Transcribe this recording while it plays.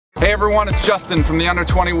Hey everyone, it's Justin from the Under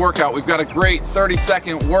 20 Workout. We've got a great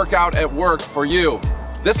 30-second workout at work for you.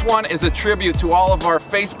 This one is a tribute to all of our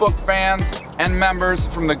Facebook fans and members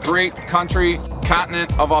from the great country,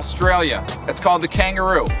 continent of Australia. It's called the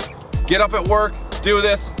Kangaroo. Get up at work, do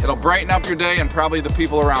this, it'll brighten up your day and probably the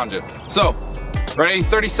people around you. So, ready?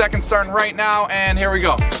 30 seconds starting right now, and here we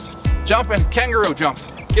go. Jumping, kangaroo jumps.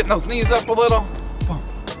 Getting those knees up a little.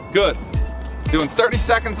 Good. Doing 30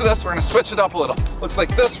 seconds of this, we're gonna switch it up a little. Looks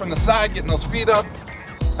like this from the side, getting those feet up.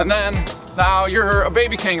 And then, now you're a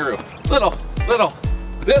baby kangaroo. Little.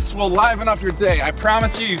 This will liven up your day. I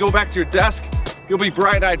promise you, you go back to your desk, you'll be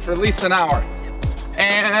bright-eyed for at least an hour.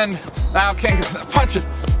 And now kangaroo, punches.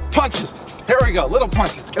 Here we go, little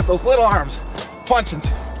punches. Get those little arms, punches.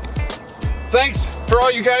 Thanks for all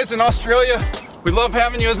you guys in Australia. We love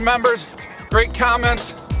having you as members. Great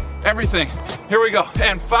comments, everything. Here we go,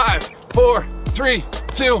 and 5, 4, 3,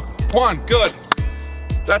 2, 1, good.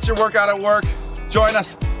 That's your workout at work. Join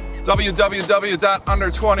us,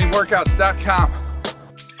 www.under20workout.com.